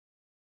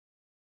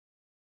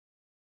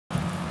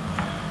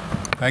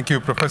Thank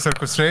you, Professor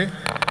Kusre.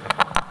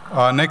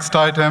 Our next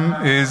item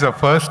is a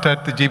first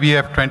at the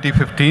GBF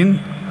 2015.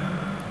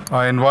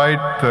 I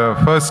invite the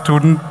first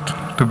student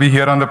to be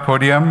here on the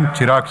podium,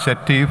 Chirag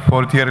Shetty,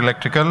 fourth year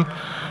electrical,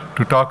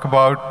 to talk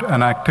about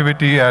an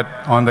activity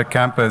on the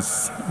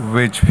campus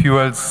which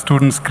fuels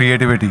students'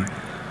 creativity,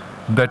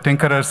 the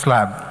Tinkerer's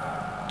Lab.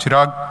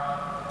 Chirag.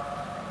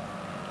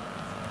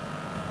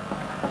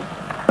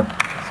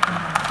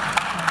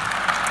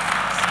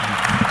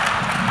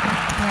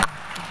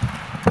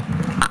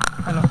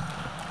 Hello.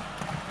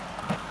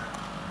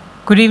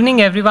 Good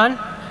evening, everyone.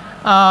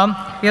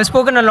 We have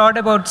spoken a lot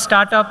about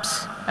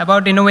startups,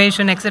 about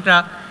innovation,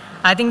 etc.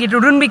 I think it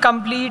wouldn't be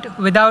complete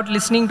without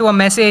listening to a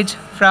message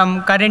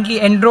from currently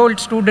enrolled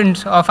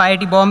students of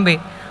IIT Bombay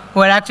who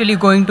are actually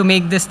going to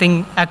make this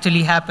thing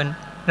actually happen,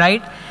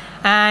 right?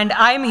 And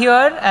I'm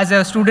here as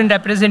a student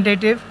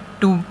representative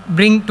to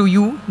bring to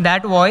you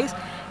that voice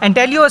and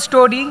tell you a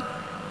story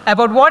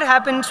about what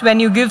happens when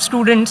you give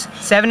students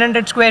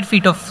 700 square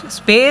feet of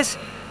space,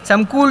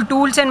 some cool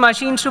tools and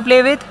machines to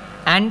play with,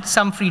 and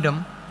some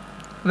freedom.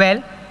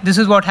 Well, this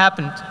is what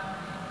happens.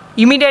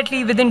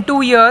 Immediately, within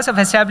 2 years of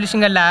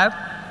establishing a lab,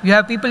 you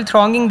have people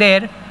thronging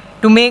there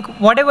to make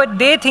whatever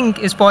they think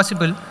is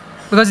possible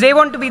because they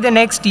want to be the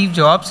next Steve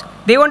Jobs.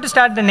 They want to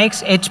start the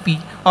next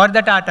HP or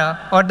the Tata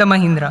or the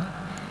Mahindra.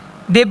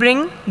 They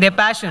bring their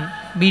passion,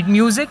 be it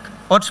music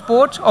or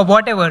sports or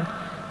whatever,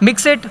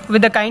 mix it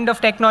with the kind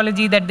of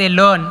technology that they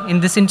learn in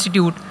this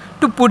institute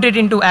to put it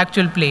into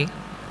actual play.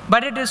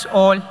 But it is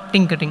all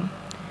tinkering.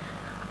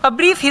 A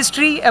brief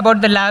history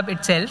about the lab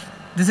itself.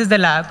 This is the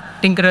lab,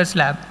 Tinkerer's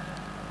Lab.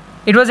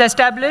 It was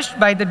established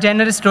by the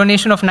generous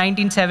donation of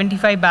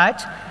 1975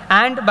 batch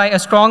and by a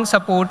strong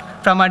support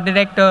from our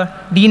director,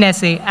 Dean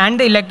SA, and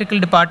the electrical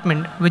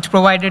department, which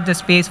provided the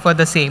space for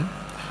the same.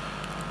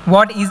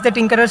 What is the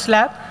Tinkerer's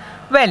Lab?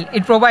 Well,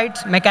 it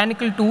provides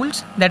mechanical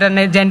tools that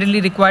are generally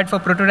required for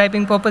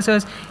prototyping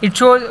purposes. It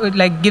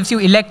gives you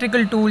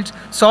electrical tools,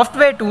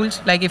 software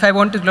tools, like if I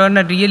want to learn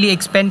a really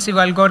expensive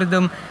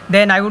algorithm,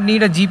 then I would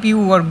need a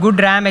GPU or good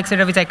RAM,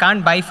 etc., which I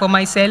can't buy for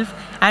myself.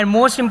 And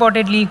most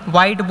importantly,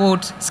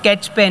 whiteboards,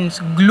 sketch pens,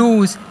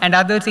 glues, and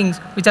other things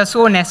which are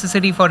so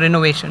necessary for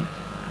innovation.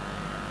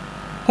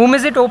 Whom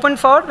is it open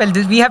for? Well,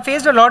 we have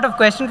faced a lot of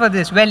questions for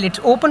this. Well, it's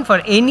open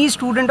for any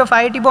student of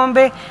IIT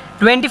Bombay.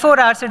 24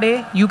 hours a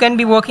day, you can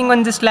be working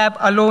on this lab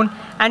alone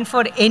and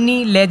for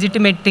any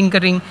legitimate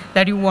tinkering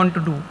that you want to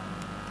do.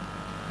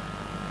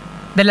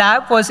 The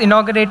lab was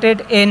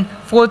inaugurated on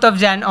 4th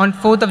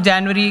of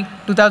January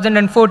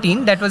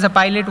 2014. That was a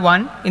pilot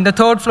one in the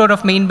 3rd floor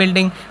of main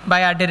building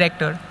by our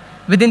director.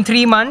 Within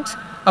 3 months,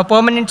 a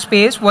permanent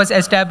space was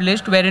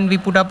established wherein we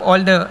put up all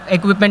the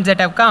equipment that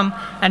have come,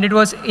 and it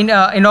was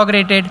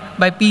inaugurated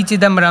by P.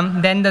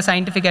 Chidambaram, then the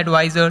scientific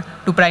advisor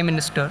to Prime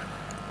Minister.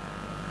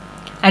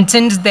 And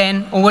since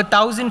then, over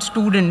 1,000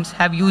 students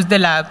have used the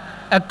lab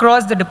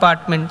across the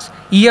departments,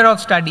 year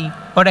of study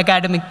or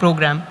academic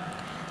program.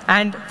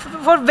 And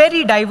for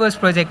very diverse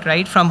project,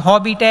 right? From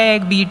hobby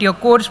tech, be it your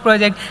course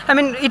project. I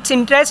mean, it's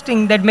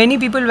interesting that many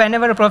people,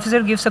 whenever a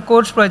professor gives a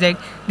course project,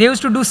 they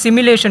used to do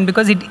simulation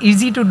because it's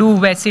easy to do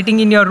where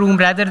sitting in your room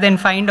rather than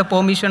find a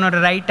permission or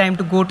a right time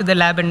to go to the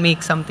lab and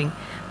make something.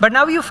 But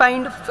now you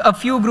find a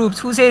few groups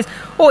who says,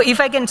 oh, if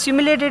I can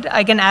simulate it,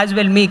 I can as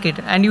well make it.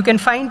 And you can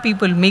find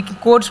people making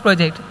course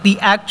project, the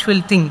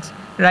actual things,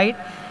 right?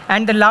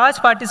 And the large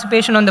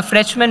participation on the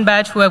freshman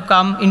batch who have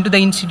come into the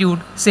institute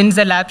since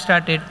the lab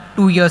started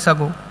 2 years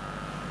ago.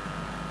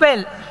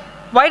 Well,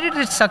 why did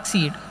it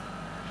succeed?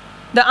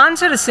 The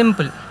answer is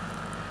simple.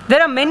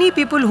 There are many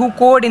people who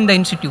code in the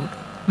institute.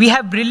 We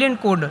have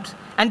brilliant coders.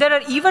 And there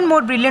are even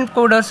more brilliant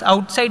coders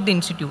outside the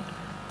institute.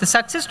 The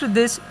success to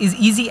this is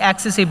easy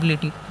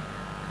accessibility.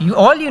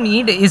 All you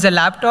need is a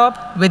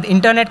laptop with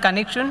internet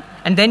connection,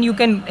 and then you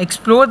can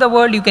explore the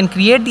world, you can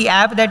create the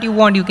app that you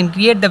want, you can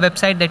create the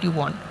website that you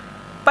want.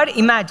 But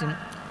imagine,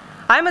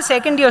 I'm a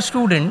second-year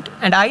student,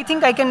 and I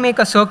think I can make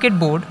a circuit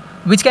board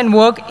which can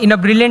work in a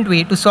brilliant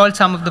way to solve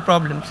some of the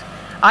problems.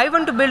 I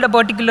want to build a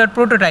particular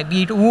prototype,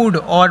 be it wood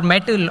or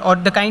metal or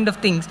the kind of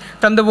things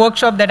from the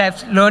workshop that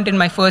I've learned in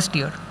my first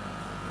year.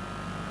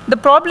 The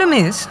problem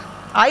is,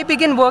 I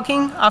begin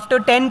working after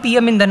 10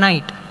 p.m. in the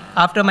night,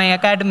 after my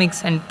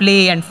academics and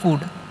play and food.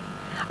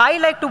 I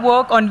like to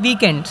work on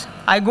weekends.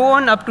 I go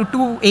on up to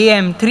 2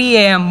 a.m., 3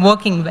 a.m.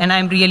 working when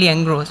I'm really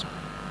engrossed.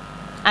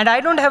 And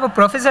I don't have a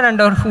professor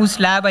under whose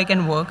lab I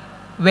can work.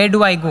 Where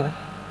do I go?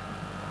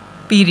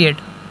 Period.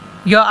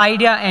 Your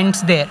idea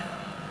ends there.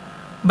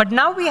 But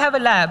now we have a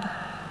lab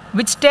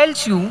which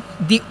tells you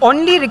the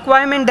only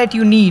requirement that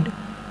you need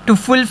to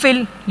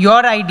fulfill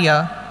your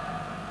idea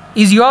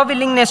is your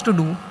willingness to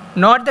do,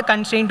 not the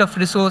constraint of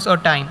resource or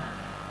time.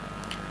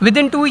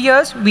 Within 2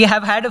 years, we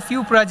have had a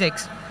few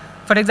projects.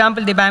 For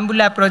example, the Bamboo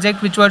Lab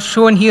project, which was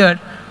shown here,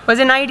 was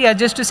an idea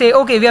just to say,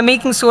 okay, we are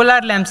making solar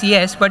lamps,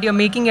 yes, but you're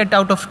making it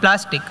out of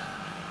plastic.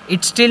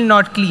 It's still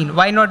not clean.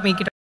 Why not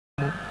make it out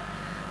of bamboo?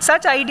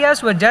 Such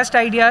ideas were just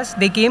ideas.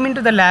 They came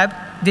into the lab,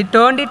 they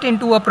turned it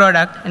into a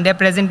product, and they're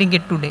presenting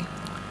it today.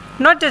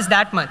 Not just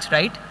that much,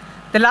 right?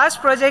 The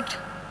last project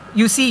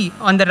you see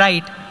on the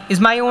right is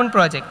my own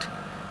project.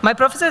 My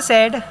professor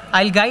said,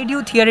 I'll guide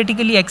you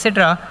theoretically,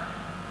 etc.,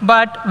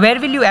 but where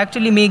will you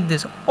actually make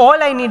this?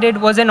 All I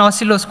needed was an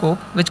oscilloscope,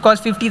 which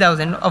cost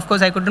 50,000. Of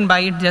course, I couldn't buy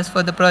it just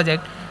for the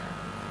project.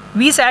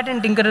 We sat in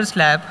Tinkerer's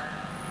lab,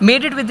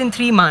 made it within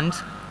 3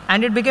 months,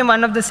 and it became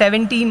one of the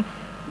 17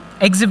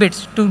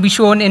 exhibits to be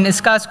shown in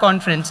ISCA's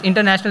conference,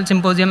 International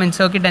Symposium in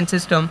Circuit and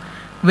System,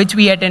 which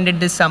we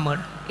attended this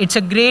summer. It's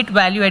a great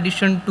value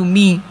addition to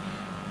me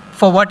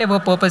for whatever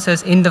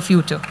purposes in the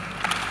future.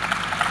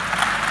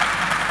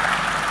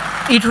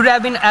 It would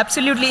have been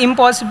absolutely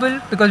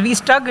impossible because we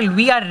struggle.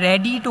 We are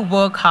ready to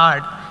work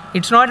hard.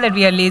 It's not that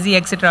we are lazy,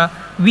 etc.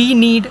 We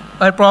need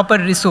a proper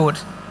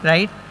resource,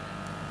 right?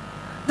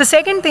 The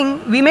second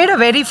thing, we made a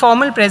very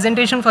formal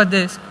presentation for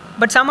this,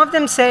 but some of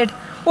them said,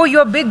 oh,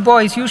 you're big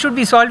boys, you should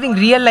be solving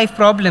real-life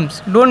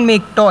problems, don't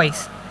make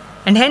toys.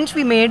 And hence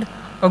we made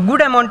a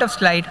good amount of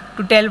slide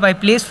to tell why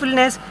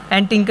playfulness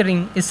and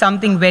tinkering is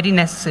something very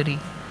necessary.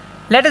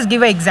 Let us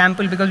give an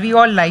example because we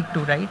all like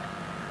to, right?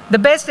 The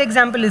best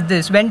example is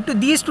this. When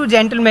these two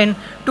gentlemen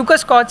took a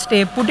scotch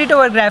tape, put it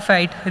over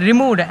graphite,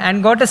 removed,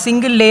 and got a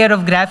single layer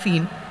of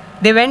graphene,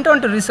 they went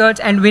on to research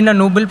and win a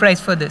Nobel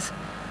Prize for this.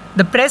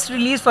 The press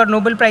release for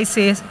Nobel Prize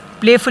says,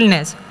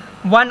 playfulness.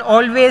 One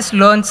always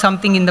learns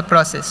something in the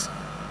process.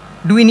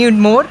 Do we need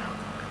more?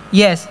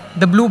 Yes,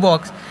 the blue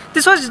box.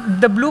 This was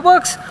the blue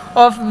box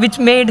of which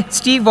made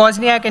Steve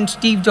Wozniak and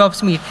Steve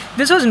Jobs meet.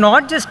 This was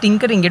not just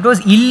tinkering. It was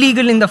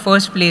illegal in the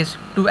first place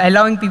to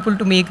allowing people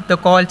to make the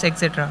calls,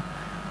 etc.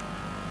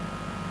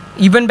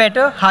 Even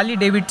better, Harley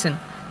Davidson.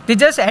 They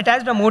just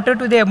attached a motor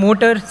to their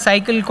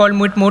motorcycle called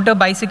motor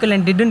bicycle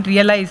and didn't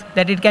realize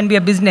that it can be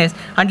a business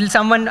until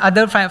someone,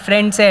 other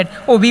friend said,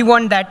 oh, we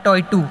want that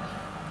toy too.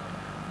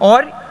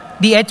 Or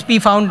the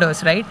HP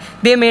founders, right?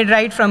 They made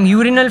right from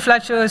urinal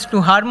flushers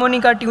to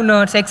harmonica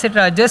tuners,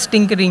 etc., just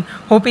tinkering,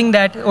 hoping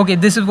that, okay,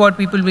 this is what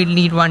people will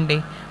need one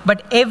day.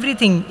 But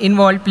everything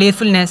involved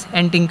playfulness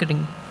and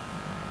tinkering.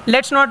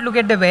 Let's not look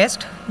at the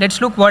West. Let's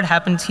look what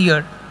happens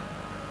here.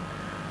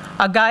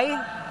 A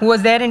guy who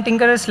was there in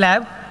Tinkerer's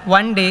lab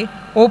one day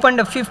opened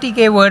a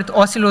 50K worth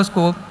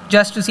oscilloscope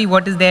just to see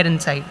what is there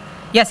inside.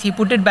 Yes, he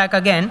put it back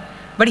again,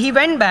 but he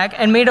went back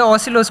and made an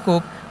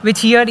oscilloscope,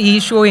 which here he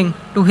is showing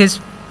to his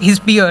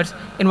peers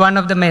in one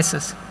of the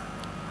messes.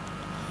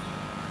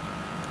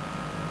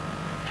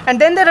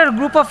 And then there are a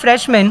group of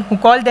freshmen who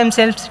call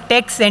themselves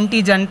Tech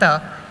Senti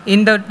Janta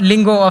in the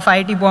lingo of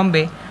IIT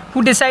Bombay,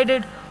 who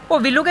decided, oh,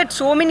 we look at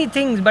so many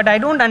things, but I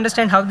don't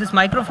understand how this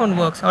microphone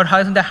works, or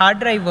how the hard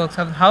drive works,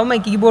 or how my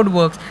keyboard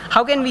works.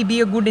 How can we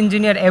be a good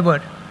engineer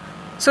ever?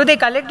 So they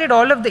collected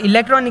all of the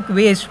electronic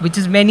waste, which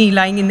is many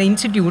lying in the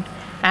institute,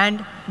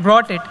 and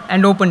brought it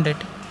and opened it.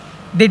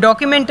 They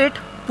document it,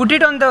 put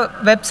it on the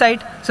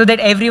website so that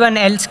everyone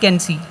else can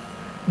see.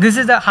 This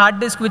is the hard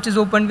disk which is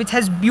open, which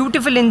has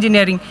beautiful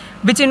engineering,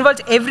 which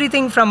involves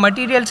everything from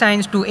material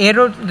science to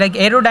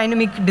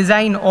aerodynamic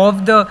design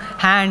of the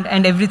hand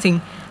and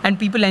everything, and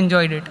people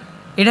enjoyed it.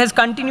 It has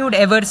continued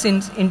ever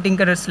since in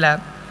Tinkerer's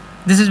lab.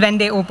 This is when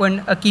they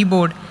opened a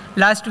keyboard.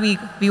 Last week,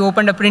 we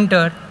opened a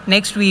printer.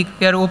 Next week,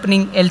 we are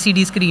opening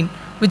LCD screen,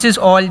 which is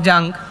all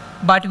junk,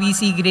 but we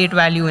see great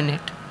value in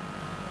it.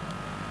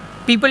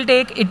 People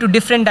take it to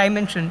different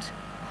dimensions.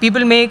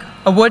 People make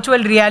a virtual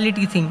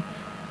reality thing.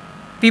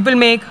 People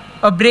make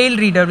a braille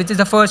reader, which is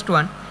the first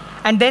one.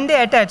 And then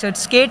they attach a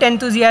skate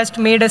enthusiast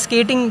made a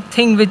skating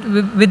thing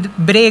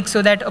with brakes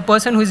so that a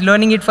person who is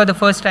learning it for the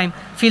first time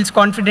feels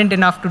confident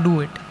enough to do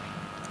it.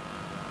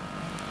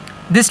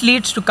 This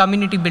leads to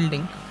community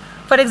building.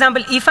 For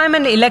example, if I'm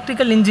an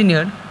electrical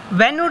engineer,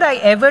 when would I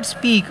ever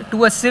speak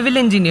to a civil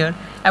engineer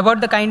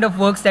about the kind of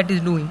works that he's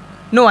doing?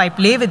 No, I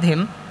play with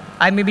him,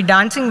 I may be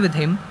dancing with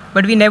him,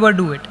 but we never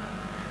do it.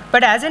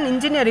 But as an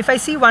engineer, if I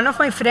see one of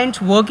my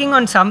friends working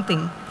on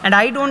something and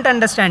I don't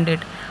understand it,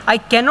 I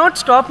cannot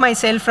stop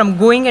myself from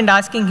going and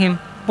asking him,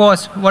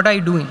 boss, what are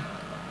you doing?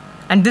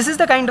 And this is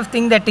the kind of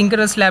thing that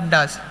Tinkerer's Lab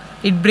does.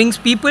 It brings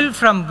people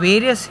from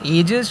various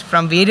ages,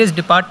 from various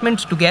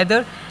departments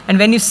together, and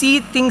when you see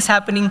things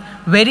happening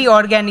very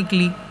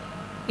organically,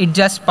 it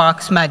just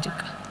sparks magic.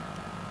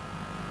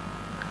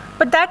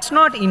 But that's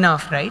not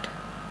enough, right?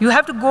 You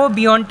have to go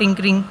beyond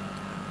tinkering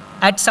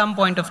at some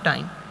point of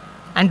time.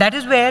 And that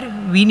is where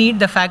we need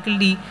the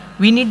faculty,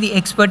 we need the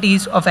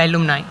expertise of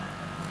alumni.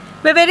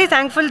 We're very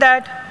thankful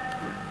that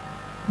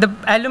the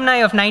alumni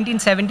of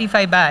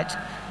 1975 batch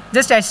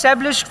just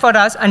established for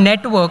us a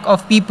network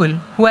of people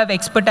who have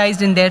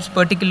expertise in their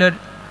particular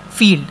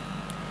field.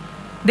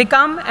 They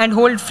come and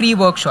hold free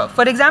workshops.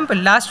 For example,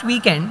 last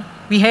weekend,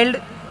 we held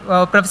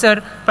Professor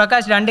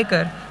Prakash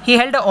Dandekar, he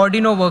held an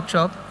Arduino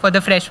workshop for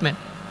the freshmen.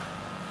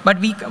 But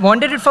we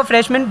wanted it for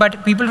freshmen,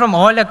 but people from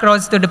all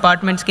across the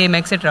departments came,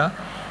 etc.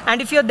 And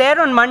if you're there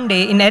on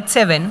Monday in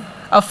H7,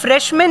 a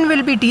freshman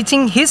will be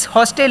teaching his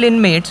hostel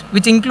inmates,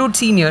 which include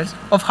seniors,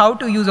 of how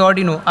to use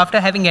Arduino after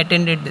having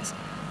attended this.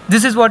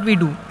 This is what we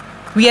do.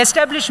 We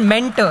establish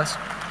mentors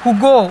who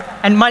go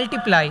and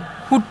multiply,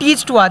 who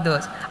teach to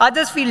others.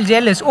 Others feel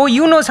jealous. Oh,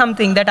 you know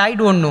something that I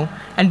don't know.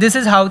 And this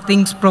is how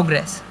things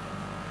progress.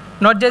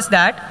 Not just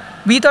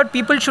that, we thought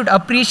people should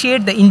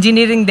appreciate the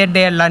engineering that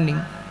they are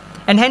learning.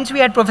 And hence we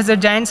had Professor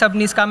Jayan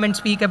Sabnis come and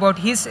speak about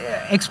his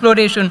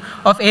exploration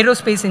of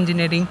aerospace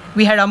engineering.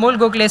 We had Amol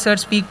Gokhale sir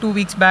speak 2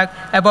 weeks back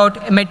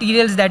about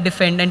materials that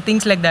defend and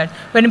things like that.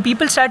 When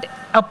people start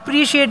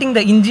appreciating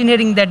the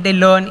engineering that they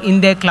learn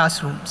in their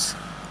classrooms.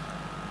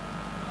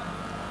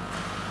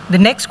 The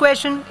next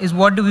question is,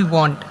 what do we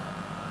want?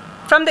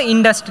 From the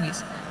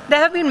industries, there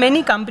have been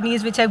many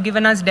companies which have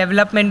given us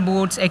development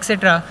boards,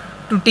 etc.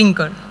 to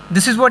tinker.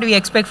 This is what we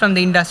expect from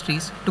the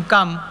industries, to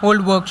come,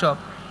 hold workshop.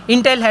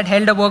 Intel had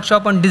held a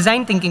workshop on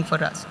design thinking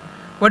for us.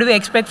 What do we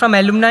expect from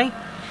alumni?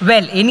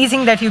 Well,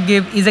 anything that you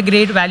give is a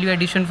great value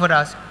addition for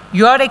us.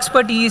 Your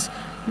expertise,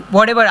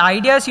 whatever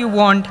ideas you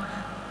want,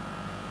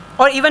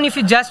 or even if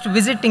you just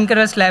visit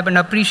Tinkerers Lab and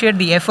appreciate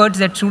the efforts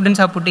that students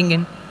are putting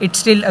in, it's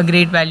still a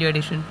great value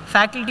addition.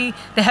 Faculty,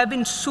 they have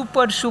been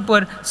super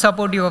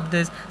supportive of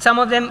this. Some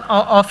of them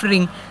are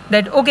offering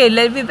that, okay,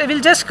 we'll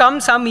just come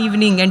some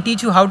evening and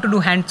teach you how to do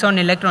hands-on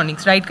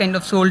electronics, right kind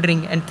of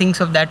soldering and things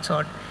of that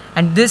sort.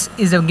 And this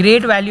is a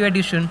great value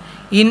addition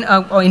in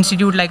an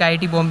institute like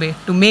IIT Bombay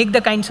to make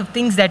the kinds of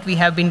things that we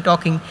have been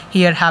talking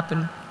here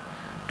happen.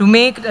 To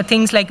make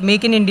things like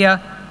Make in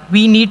India,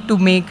 we need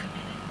to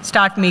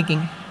start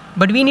making.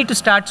 But we need to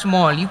start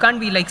small. You can't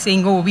be like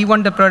saying, oh, we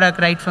want the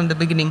product right from the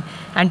beginning.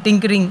 And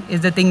tinkering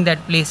is the thing that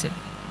plays it.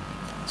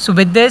 So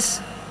with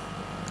this,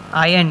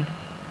 I end.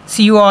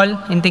 See you all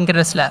in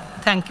Tinkerers Lab.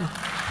 Thank you.